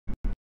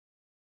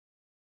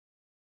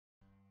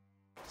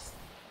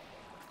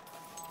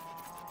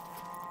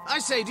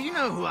say, do you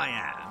know who I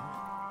am?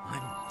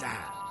 I'm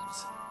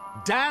Dan's.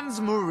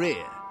 Dan's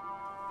Maria.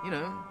 You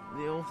know,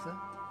 the author.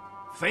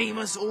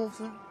 Famous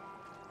author.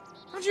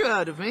 Haven't you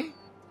heard of me?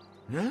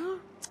 No?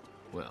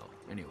 Well,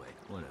 anyway,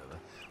 whatever.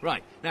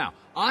 Right, now,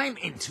 I'm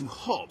into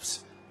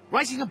hobbes.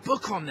 Writing a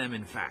book on them,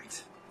 in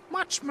fact.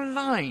 Much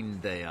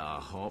maligned they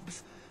are,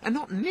 hobbes, and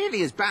not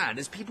nearly as bad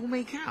as people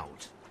make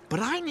out.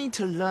 But I need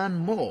to learn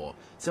more,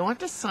 so I've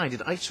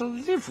decided I shall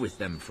live with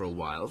them for a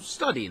while,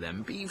 study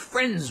them, be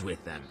friends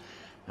with them.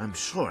 I'm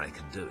sure I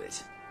can do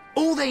it.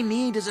 All they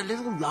need is a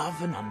little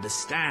love and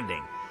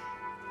understanding.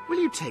 Will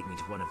you take me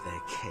to one of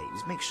their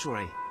caves? Make sure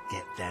I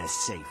get there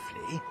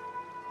safely.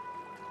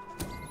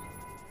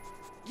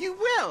 You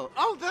will?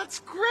 Oh, that's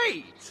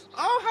great!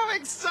 Oh, how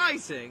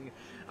exciting!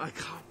 I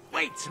can't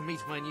wait to meet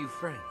my new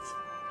friends.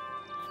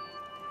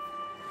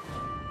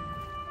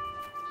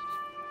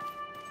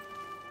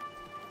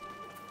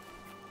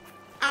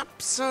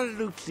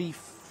 Absolutely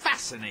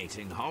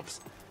fascinating, hobbes.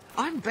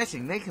 I'm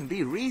betting they can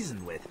be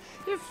reasoned with,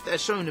 if they're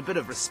shown a bit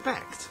of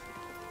respect.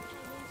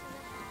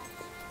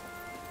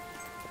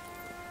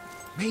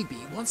 Maybe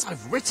once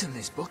I've written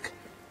this book,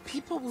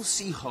 people will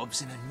see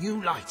hobbes in a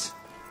new light.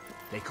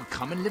 They could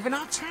come and live in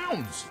our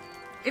towns,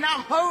 in our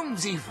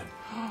homes even.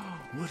 Oh,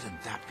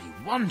 wouldn't that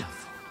be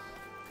wonderful?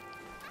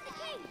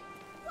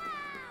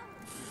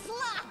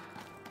 Wow.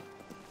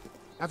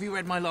 Have you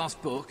read my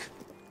last book?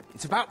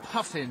 It's about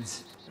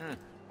puffins.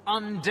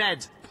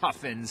 Undead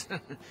puffins.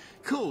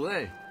 Cool,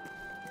 eh?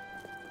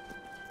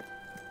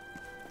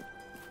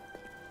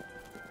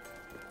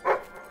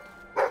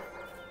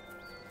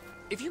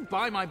 If you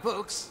buy my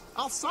books,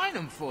 I'll sign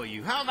them for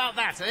you. How about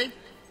that, eh?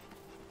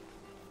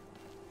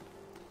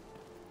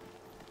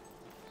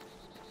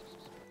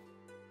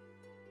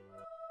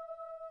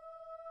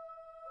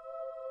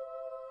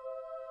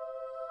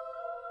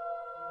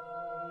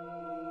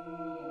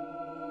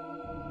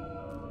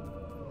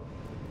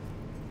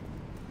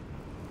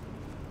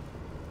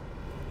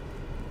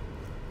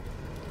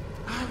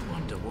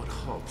 What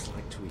hobbes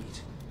like to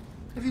eat.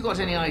 Have you got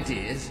any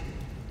ideas?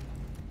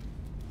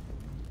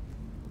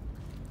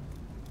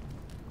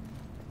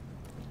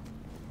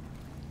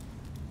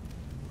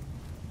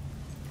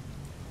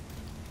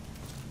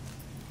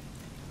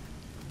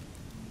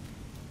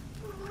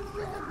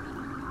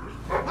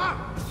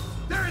 Ah!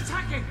 They're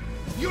attacking!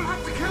 You'll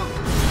have to kill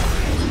them!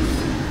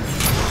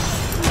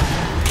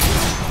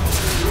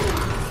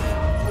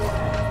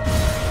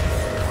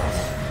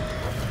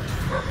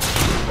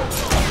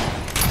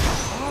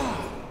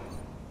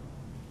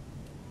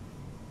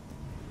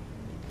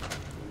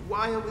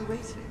 Why are we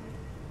waiting?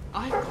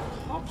 I've got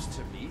hobbes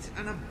to meet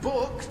and a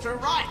book to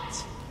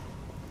write.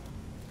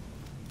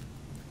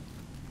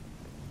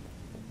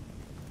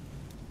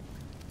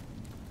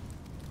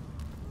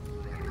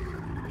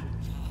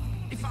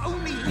 If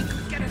only we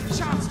could get a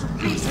chance to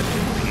reason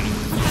with him.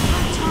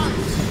 No time.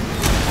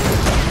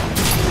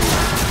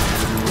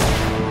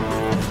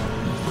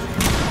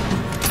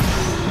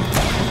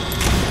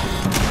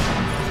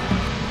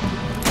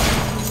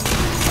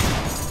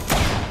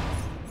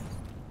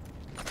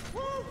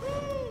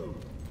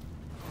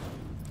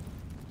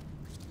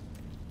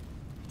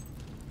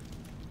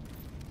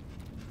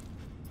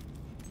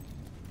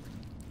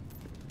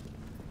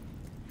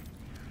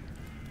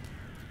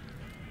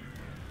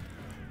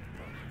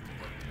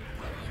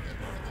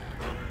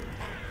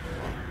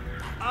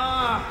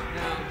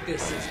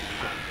 This is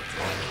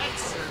perfect.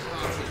 Excellent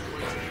vantage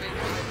point to make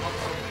an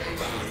observation.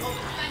 Oh,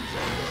 thank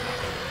you.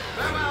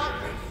 Farewell.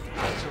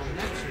 Until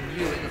next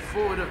renewing the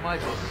forward of my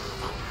book.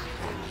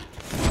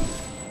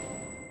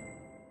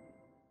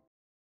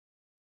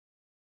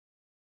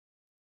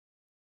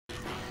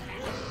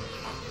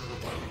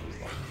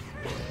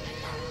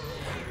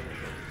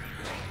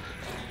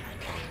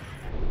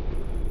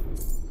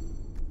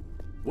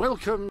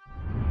 Welcome.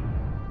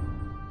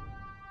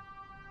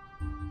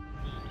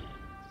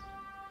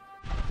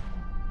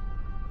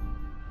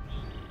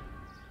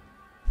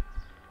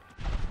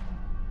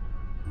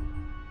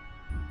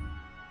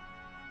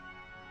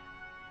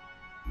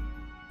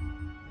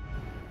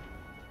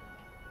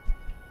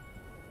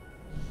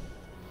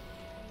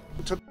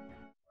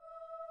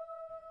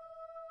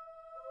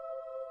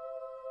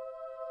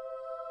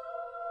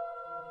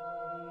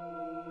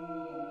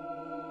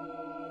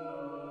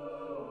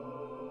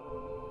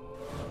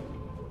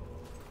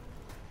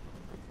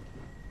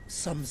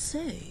 Some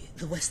say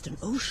the Western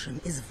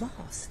Ocean is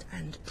vast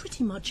and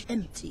pretty much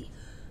empty.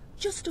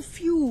 Just a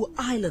few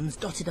islands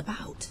dotted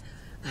about.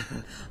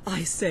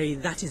 I say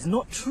that is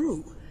not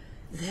true.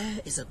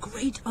 There is a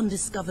great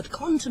undiscovered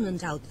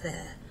continent out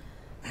there,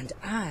 and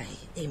I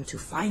aim to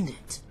find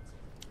it.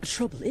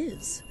 Trouble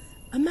is,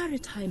 a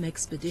maritime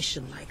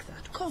expedition like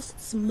that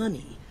costs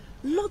money.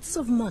 Lots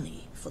of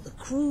money for the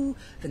crew,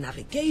 the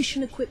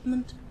navigation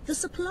equipment, the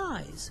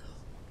supplies.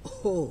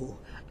 Oh,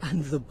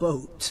 and the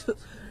boat.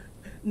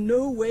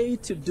 No way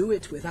to do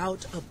it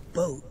without a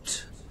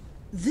boat.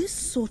 This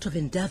sort of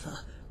endeavor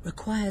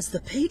requires the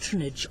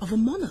patronage of a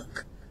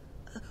monarch.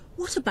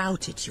 What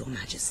about it, Your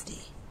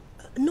Majesty?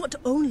 not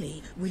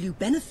only will you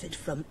benefit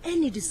from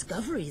any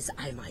discoveries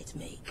I might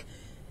make,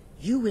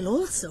 you will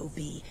also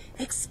be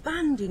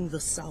expanding the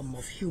sum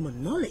of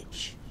human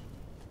knowledge.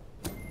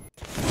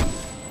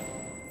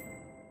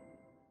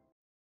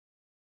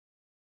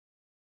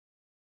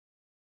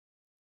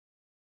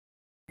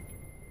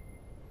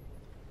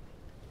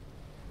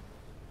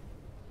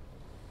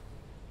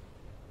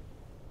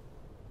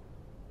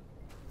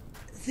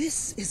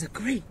 This is a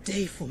great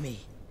day for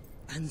me,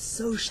 and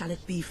so shall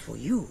it be for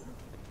you.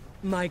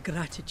 My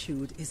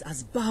gratitude is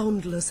as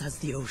boundless as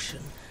the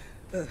ocean,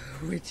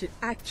 which it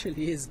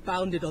actually is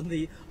bounded on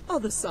the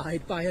other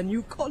side by a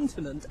new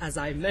continent, as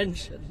I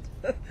mentioned.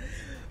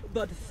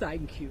 But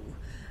thank you.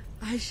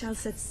 I shall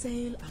set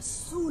sail as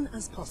soon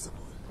as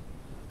possible.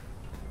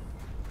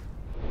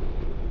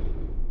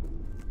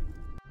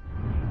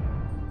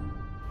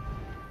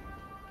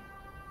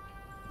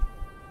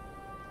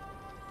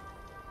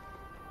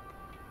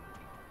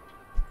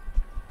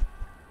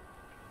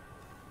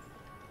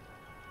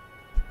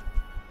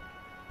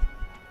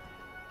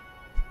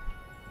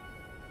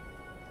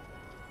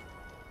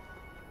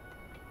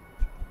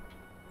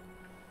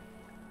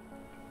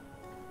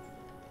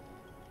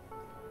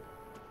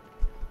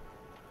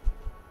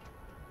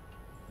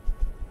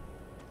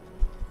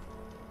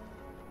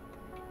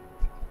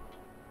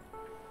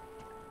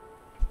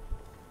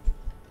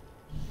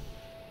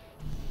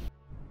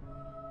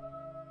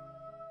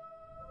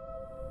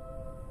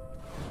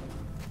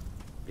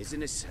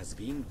 Business has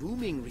been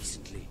booming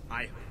recently.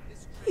 I hope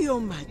this...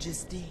 Your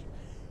Majesty,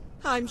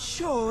 I'm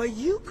sure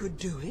you could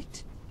do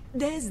it.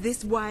 There's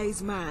this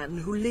wise man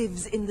who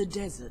lives in the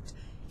desert.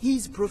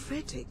 He's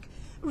prophetic,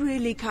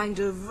 really kind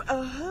of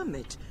a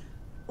hermit.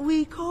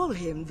 We call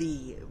him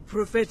the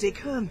prophetic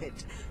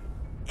hermit.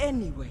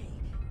 Anyway,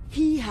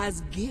 he has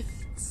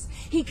gifts.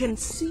 He can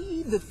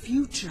see the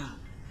future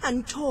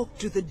and talk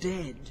to the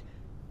dead.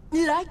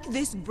 Like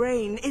this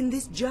brain in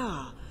this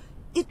jar.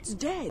 It's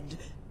dead.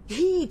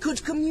 He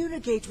could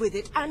communicate with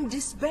it and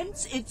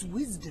dispense its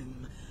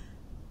wisdom.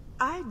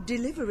 I'd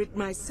deliver it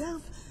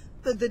myself,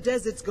 but the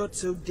desert's got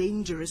so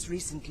dangerous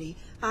recently,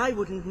 I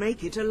wouldn't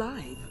make it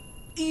alive.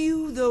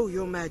 You, though,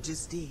 Your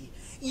Majesty,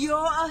 you're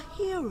a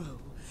hero.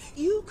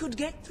 You could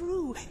get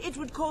through. It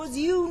would cause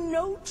you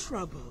no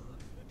trouble.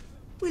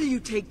 Will you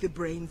take the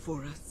brain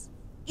for us?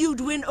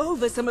 You'd win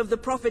over some of the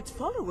Prophet's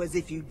followers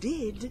if you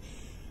did.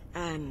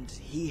 And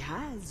he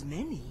has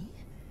many.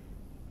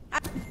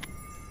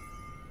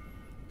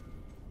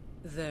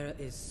 There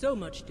is so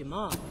much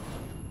demand.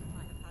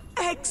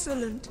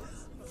 Excellent.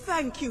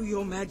 Thank you,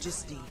 Your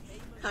Majesty.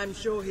 I'm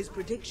sure his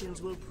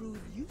predictions will prove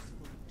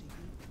useful to you.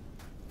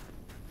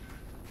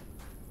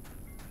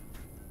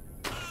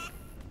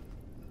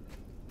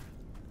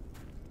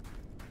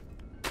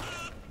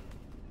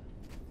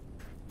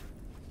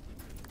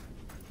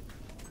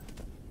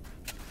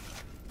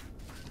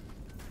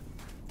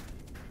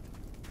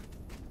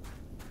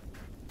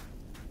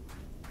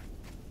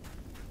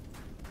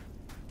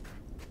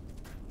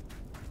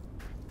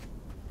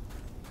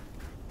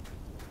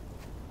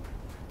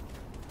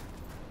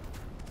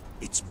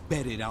 It's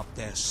buried out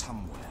there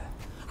somewhere.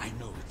 I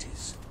know it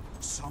is.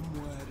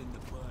 Somewhere in the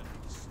bird.